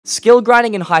Skill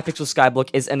grinding in Hypixel Skyblock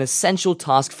is an essential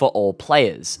task for all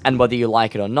players, and whether you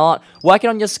like it or not, working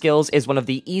on your skills is one of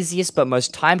the easiest but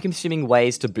most time-consuming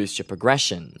ways to boost your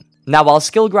progression. Now, while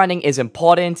skill grinding is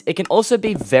important, it can also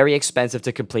be very expensive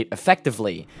to complete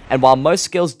effectively, and while most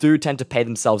skills do tend to pay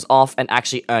themselves off and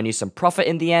actually earn you some profit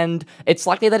in the end, it's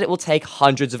likely that it will take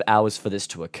hundreds of hours for this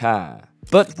to occur.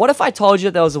 But what if I told you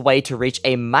that there was a way to reach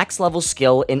a max level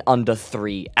skill in under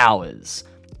 3 hours?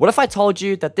 What if I told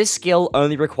you that this skill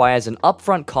only requires an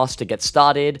upfront cost to get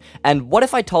started, and what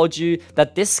if I told you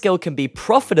that this skill can be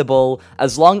profitable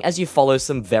as long as you follow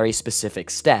some very specific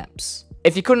steps?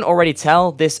 If you couldn't already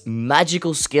tell, this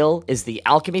magical skill is the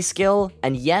Alchemy skill,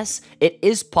 and yes, it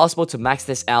is possible to max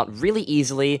this out really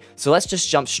easily, so let's just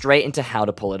jump straight into how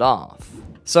to pull it off.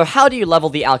 So how do you level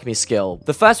the Alchemy skill?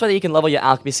 The first way that you can level your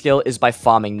Alchemy skill is by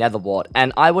farming Netherwort,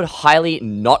 and I would highly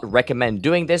not recommend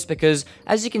doing this because,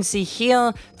 as you can see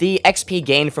here, the XP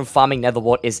gain from farming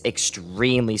Netherwort is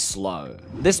extremely slow.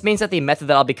 This means that the method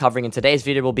that I'll be covering in today's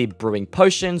video will be brewing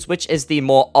potions, which is the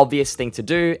more obvious thing to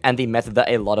do, and the method that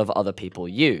a lot of other people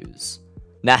use.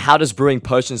 Now, how does brewing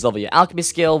potions level your alchemy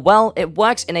skill? Well, it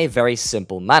works in a very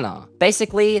simple manner.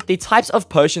 Basically, the types of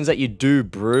potions that you do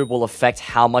brew will affect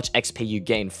how much XP you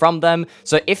gain from them,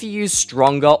 so if you use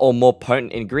stronger or more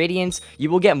potent ingredients, you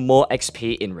will get more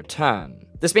XP in return.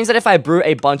 This means that if I brew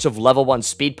a bunch of level 1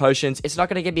 speed potions, it's not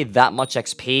going to give me that much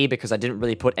XP because I didn't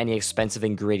really put any expensive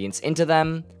ingredients into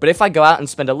them. But if I go out and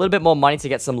spend a little bit more money to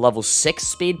get some level 6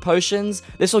 speed potions,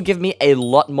 this will give me a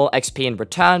lot more XP in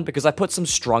return because I put some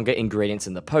stronger ingredients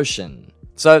in the potion.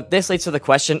 So this leads to the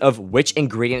question of which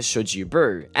ingredients should you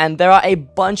brew, and there are a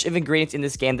bunch of ingredients in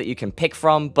this game that you can pick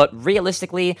from, but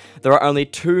realistically, there are only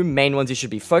 2 main ones you should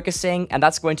be focusing, and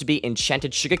that's going to be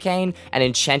enchanted sugarcane and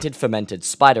enchanted fermented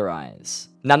spider eyes.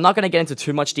 Now, I'm not going to get into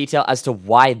too much detail as to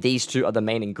why these 2 are the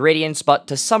main ingredients, but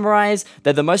to summarize,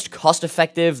 they're the most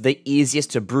cost-effective, the easiest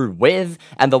to brew with,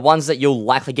 and the ones that you'll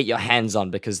likely get your hands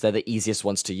on because they're the easiest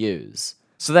ones to use.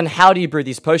 So then how do you brew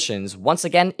these potions? Once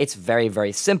again, it's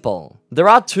very simple. There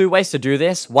are 2 ways to do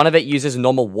this. One of it uses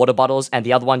normal water bottles, and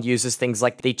the other one uses things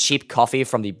like the cheap coffee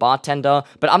from the bartender,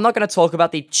 but I'm not going to talk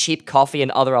about the cheap coffee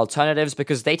and other alternatives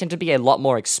because they tend to be a lot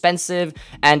more expensive,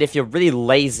 and if you're really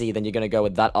lazy, then you're going to go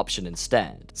with that option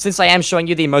instead. Since I am showing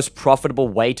you the most profitable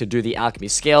way to do the alchemy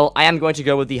skill, I am going to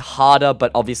go with the harder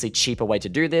but obviously cheaper way to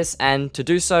do this, and to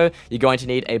do so, you're going to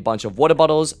need a bunch of water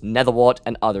bottles, netherwort,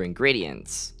 and other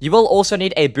ingredients. You will also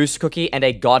need a boost cookie and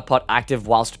a god pot active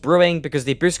whilst brewing because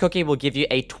the boost cookie will give you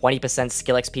a 20%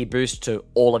 skill XP boost to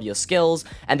all of your skills,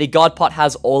 and the god pot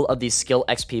has all of these skill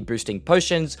XP boosting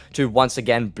potions to once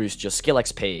again boost your skill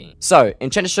XP. So,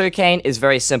 enchanted sugarcane is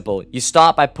very simple. You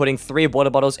start by putting 3 water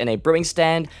bottles in a brewing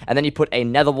stand, and then you put a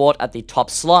netherwort at the top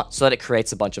slot so that it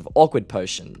creates a bunch of awkward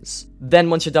potions.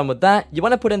 Then once you're done with that, you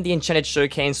want to put in the enchanted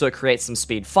sugarcane so it creates some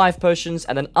speed 5 potions,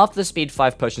 and then after the speed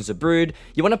 5 potions are brewed,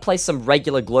 you want to place some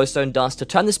regular glowstone dust to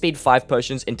turn the speed 5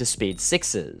 potions into speed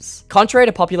 6s. Contrary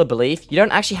to popular belief, you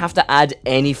don't actually have to add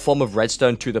any form of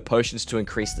redstone to the potions to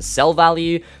increase the sell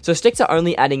value, so stick to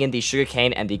only adding in the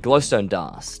sugarcane and the glowstone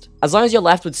dust. As long as you're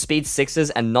left with speed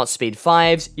 6s and not speed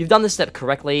 5s, you've done this step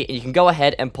correctly, and you can go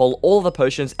ahead and pull all the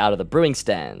potions out of the brewing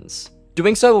stands.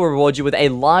 Doing so will reward you with a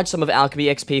large sum of alchemy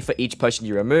XP for each potion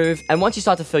you remove, and once you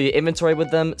start to fill your inventory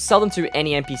with them, sell them to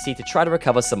any NPC to try to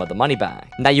recover some of the money back.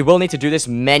 Now, you will need to do this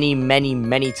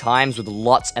many times with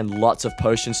lots and lots of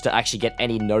potions to actually get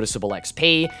any noticeable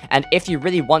XP, and if you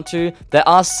really want to, there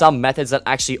are some methods that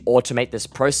actually automate this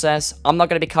process. I'm not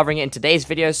going to be covering it in today's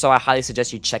video, so I highly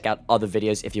suggest you check out other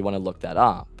videos if you want to look that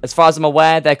up. As far as I'm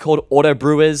aware, they're called auto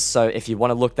brewers, so if you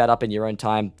want to look that up in your own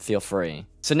time, feel free.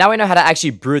 So now we know how to actually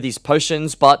brew these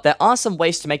potions, but there are some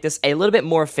ways to make this a little bit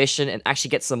more efficient and actually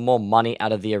get some more money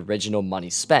out of the original money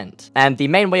spent. And the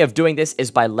main way of doing this is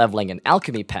by leveling an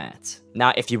alchemy pet.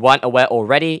 Now, if you weren't aware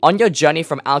already, on your journey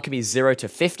from Alchemy 0 to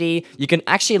 50, you can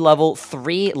actually level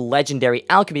 3 legendary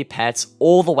alchemy pets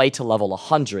all the way to level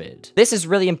 100. This is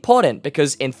really important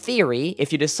because, in theory,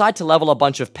 if you decide to level a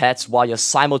bunch of pets while you're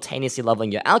simultaneously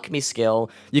leveling your alchemy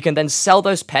skill, you can then sell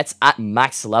those pets at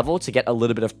max level to get a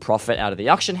little bit of profit out of the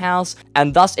auction house,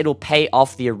 and thus it'll pay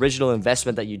off the original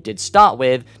investment that you did start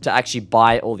with to actually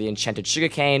buy all the enchanted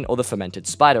sugarcane or the fermented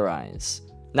spider eyes.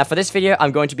 Now for this video,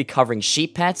 I'm going to be covering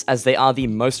sheep pets as they are the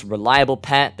most reliable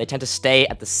pet. They tend to stay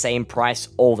at the same price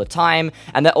all the time,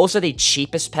 and they're also the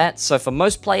cheapest pets. So for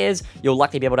most players, you'll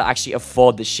likely be able to actually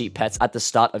afford the sheep pets at the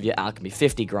start of your Alchemy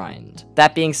 50 grind.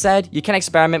 That being said, you can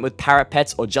experiment with parrot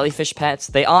pets or jellyfish pets.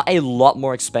 They are a lot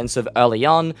more expensive early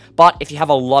on, but if you have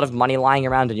a lot of money lying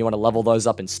around and you want to level those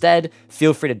up instead,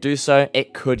 feel free to do so.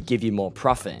 It could give you more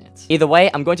profit. Either way,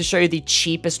 I'm going to show you the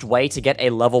cheapest way to get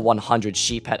a level 100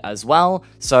 sheep pet as well.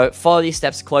 So follow these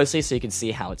steps closely so you can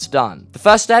see how it's done. The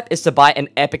first step is to buy an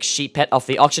epic sheep pet off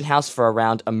the auction house for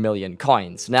around 1,000,000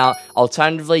 coins. Now,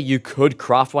 alternatively, you could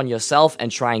craft one yourself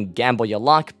and try and gamble your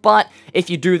luck, but if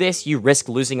you do this, you risk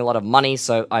losing a lot of money,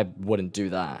 so I wouldn't do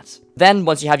that. Then,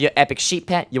 once you have your epic sheep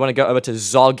pet, you want to go over to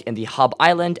Zog in the hub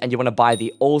island, and you want to buy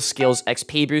the all skills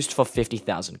XP boost for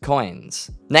 50,000 coins.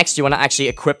 Next, you want to actually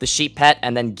equip the sheep pet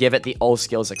and then give it the all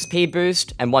skills XP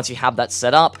boost, and once you have that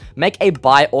set up, make a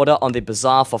buy order on the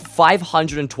bazaar for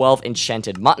 512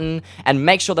 enchanted mutton, and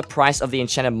make sure the price of the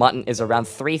enchanted mutton is around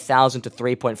 3,000 to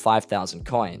 3,500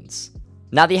 coins.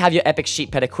 Now that you have your epic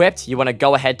sheep pet equipped, you want to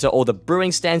go ahead to all the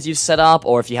brewing stands you've set up,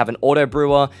 or if you have an auto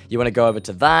brewer, you want to go over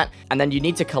to that, and then you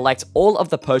need to collect all of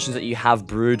the potions that you have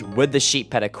brewed with the sheep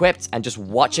pet equipped, and just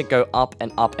watch it go up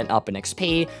and up and up in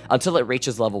XP until it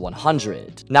reaches level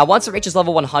 100. Now once it reaches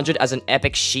level 100 as an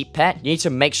epic sheep pet, you need to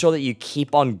make sure that you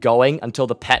keep on going until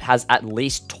the pet has at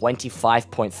least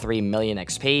 25.3 million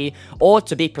XP, or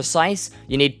to be precise,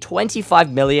 you need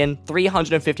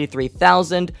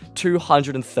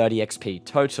 25,353,230 XP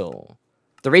total.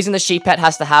 The reason the sheep pet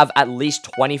has to have at least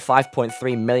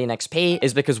 25.3 million XP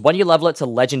is because when you level it to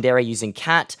legendary using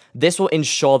cat, this will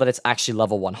ensure that it's actually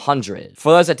level 100.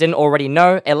 For those that didn't already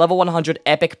know, a level 100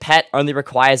 epic pet only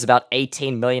requires about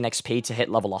 18 million XP to hit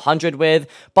level 100 with,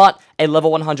 but a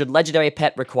level 100 legendary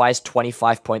pet requires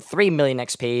 25.3 million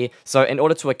XP, so in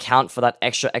order to account for that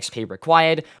extra XP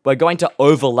required, we're going to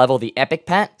over level the epic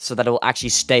pet so that it will actually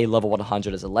stay level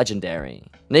 100 as a legendary.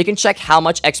 Now you can check how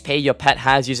much XP your pet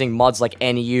has using mods like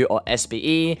NEU or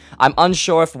SBE. I'm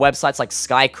unsure if websites like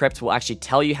Skycrypt will actually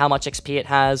tell you how much XP it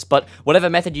has, but whatever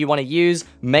method you want to use,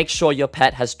 make sure your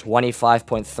pet has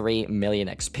 25.3 million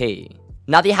XP.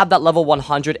 Now that you have that level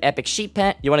 100 epic sheep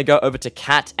pet, you want to go over to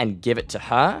Cat and give it to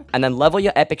her, and then level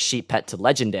your epic sheep pet to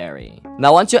legendary.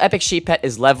 Now once your epic sheep pet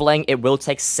is leveling, it will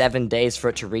take 7 days for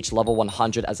it to reach level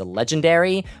 100 as a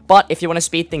legendary, but if you want to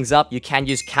speed things up, you can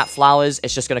use cat flowers.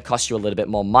 It's just going to cost you a little bit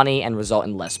more money and result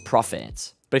in less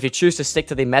profit. But if you choose to stick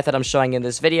to the method I'm showing in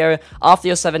this video, after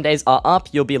your 7 days are up,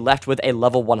 you'll be left with a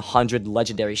level 100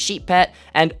 legendary sheep pet,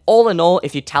 and all in all,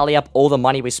 if you tally up all the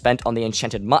money we spent on the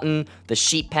enchanted mutton, the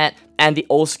sheep pet, and the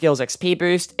all skills XP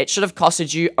boost, it should have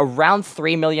costed you around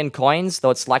 3 million coins,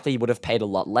 though it's likely you would have paid a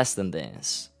lot less than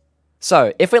this.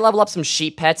 So, if we level up some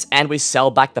sheep pets and we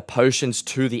sell back the potions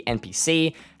to the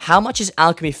NPC, how much is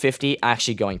Alchemy 50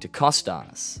 actually going to cost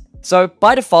us? So,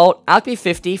 by default, Alchemy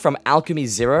 50 from Alchemy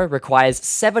 0 requires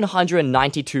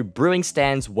 792 brewing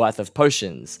stands worth of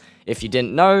potions. If you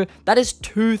didn't know, that is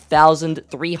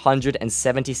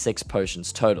 2,376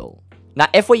 potions total. Now,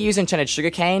 if we use enchanted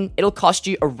sugarcane, it'll cost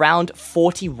you around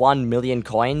 41 million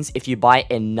coins if you buy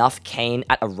enough cane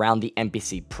at around the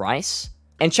NPC price.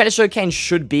 Enchanted sugarcane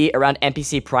should be around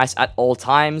NPC price at all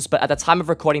times, but at the time of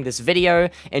recording this video,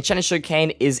 enchanted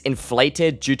sugarcane is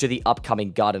inflated due to the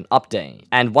upcoming garden update.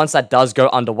 And once that does go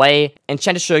underway,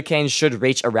 enchanted sugarcane should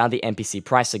reach around the NPC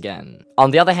price again.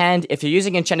 On the other hand, if you're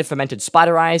using enchanted fermented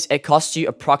spider eyes, it costs you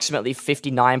approximately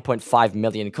 59.5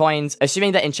 million coins,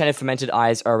 assuming that enchanted fermented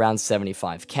eyes are around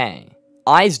 75k.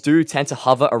 Eyes do tend to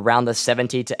hover around the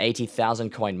 70 to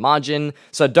 80,000 coin margin,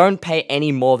 so don't pay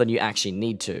any more than you actually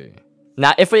need to.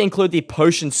 Now, if we include the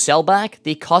potion sellback,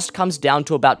 the cost comes down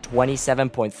to about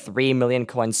 27.3 million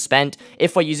coins spent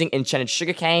if we're using enchanted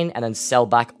sugarcane and then sell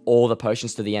back all the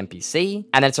potions to the NPC.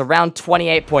 And it's around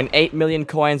 28.8 million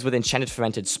coins with enchanted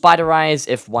fermented spider eyes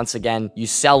if, once again, you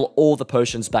sell all the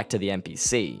potions back to the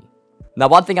NPC. Now,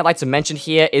 one thing I'd like to mention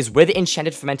here is with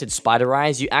enchanted fermented spider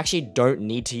eyes, you actually don't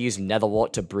need to use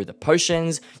netherwort to brew the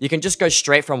potions. You can just go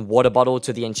straight from water bottle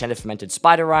to the enchanted fermented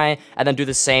spider eye and then do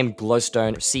the same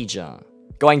glowstone procedure.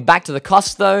 Going back to the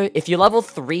cost though, if you level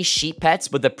 3 sheep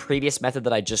pets with the previous method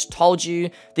that I just told you,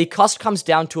 the cost comes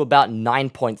down to about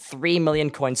 9.3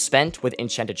 million coins spent with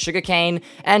enchanted sugarcane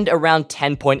and around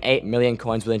 10.8 million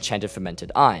coins with enchanted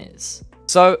fermented eyes.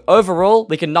 So overall,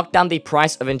 we can knock down the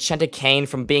price of enchanted cane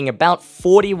from being about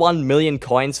 41 million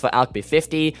coins for Alchemy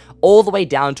 50 all the way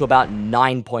down to about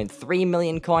 9.3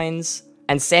 million coins.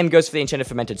 And same goes for the enchanted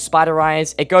fermented spider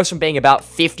eyes. It goes from being about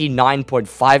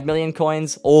 59.5 million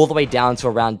coins all the way down to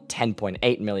around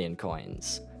 10.8 million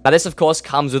coins. Now this of course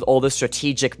comes with all the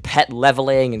strategic pet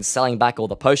leveling and selling back all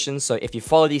the potions, so if you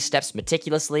follow these steps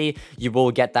meticulously, you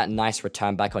will get that nice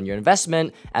return back on your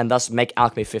investment, and thus make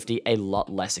Alchemy 50 a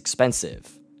lot less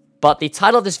expensive. But the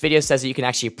title of this video says that you can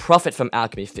actually profit from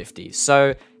Alchemy 50,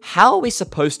 so how are we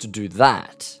supposed to do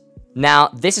that? Now,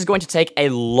 this is going to take a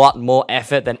lot more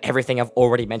effort than everything I've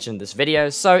already mentioned in this video,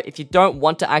 so if you don't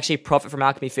want to actually profit from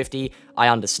Alchemy 50, I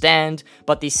understand,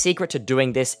 but the secret to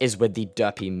doing this is with the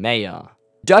Derpy Mayor.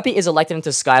 Derpy is elected into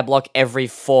Skyblock every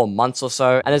 4 months or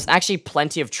so, and there's actually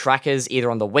plenty of trackers either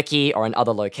on the wiki or in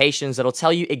other locations that'll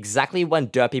tell you exactly when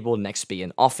Derpy will next be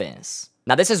in office.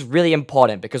 Now this is really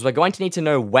important because we're going to need to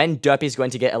know when Derpy is going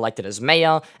to get elected as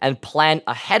mayor and plan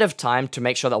ahead of time to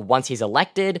make sure that once he's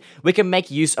elected, we can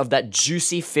make use of that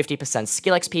juicy 50%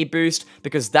 skill XP boost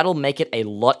because that'll make it a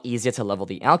lot easier to level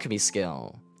the alchemy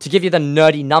skill. To give you the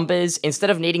nerdy numbers, instead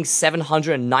of needing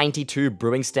 792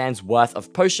 brewing stands worth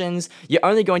of potions, you're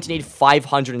only going to need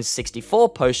 564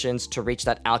 potions to reach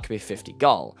that Alchemy 50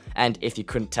 goal. And if you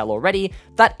couldn't tell already,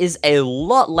 that is a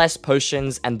lot less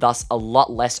potions and thus a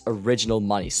lot less original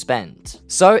money spent.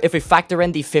 So if we factor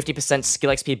in the 50%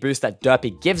 skill XP boost that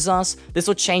Derpy gives us, this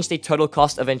will change the total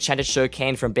cost of Enchanted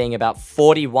Sugarcane from being about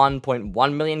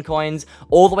 41.1 million coins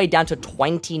all the way down to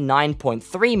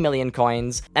 29.3 million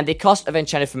coins, and the cost of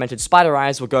Enchanted Fermented Spider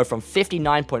Eyes will go from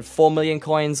 59.4 million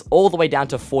coins all the way down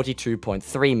to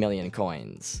 42.3 million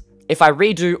coins. If I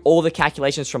redo all the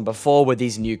calculations from before with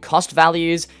these new cost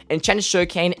values, Enchanted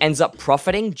Sugarcane ends up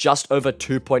profiting just over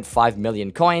 2.5 million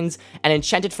coins, and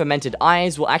Enchanted Fermented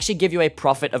Eyes will actually give you a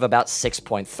profit of about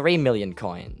 6.3 million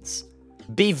coins.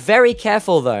 Be very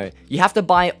careful though, you have to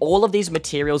buy all of these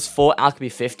materials for Alchemy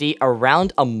 50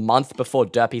 around a month before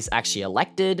Derpy's actually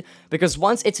elected, because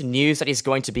once it's news that he's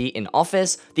going to be in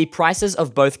office, the prices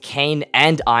of both Cane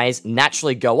and Eyes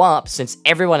naturally go up since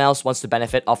everyone else wants to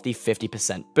benefit off the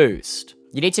 50% boost.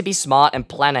 You need to be smart and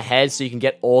plan ahead so you can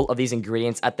get all of these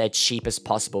ingredients at their cheapest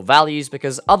possible values,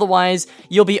 because otherwise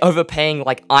you'll be overpaying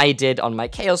like I did on my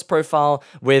Chaos profile,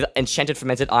 with Enchanted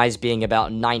Fermented Eyes being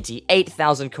about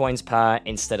 98,000 coins per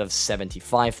instead of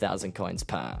 75,000 coins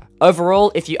per.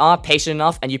 Overall, if you are patient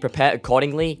enough and you prepare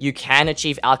accordingly, you can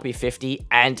achieve Alchemy 50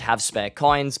 and have spare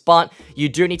coins, but you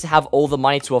do need to have all the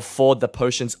money to afford the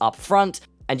potions up front,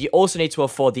 and you also need to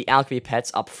afford the alchemy pets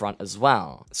up front as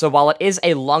well. So while it is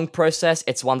a long process,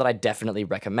 it's one that I definitely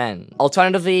recommend.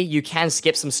 Alternatively, you can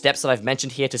skip some steps that I've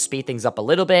mentioned here to speed things up a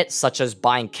little bit, such as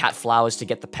buying cat flowers to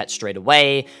get the pet straight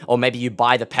away, or maybe you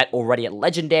buy the pet already at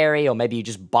legendary, or maybe you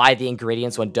just buy the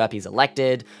ingredients when Derpy's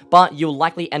elected, but you'll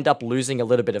likely end up losing a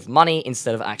little bit of money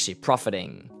instead of actually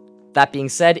profiting. That being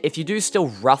said, if you do still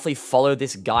roughly follow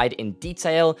this guide in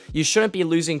detail, you shouldn't be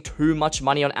losing too much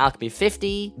money on Alchemy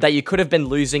 50 that you could have been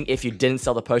losing if you didn't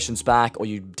sell the potions back or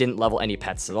you didn't level any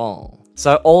pets at all.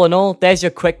 So all in all, there's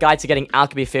your quick guide to getting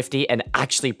Alchemy 50 and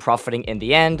actually profiting in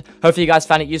the end. Hopefully you guys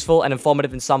found it useful and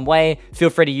informative in some way. Feel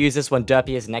free to use this when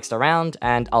Derpy is next around,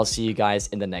 and I'll see you guys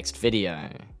in the next video.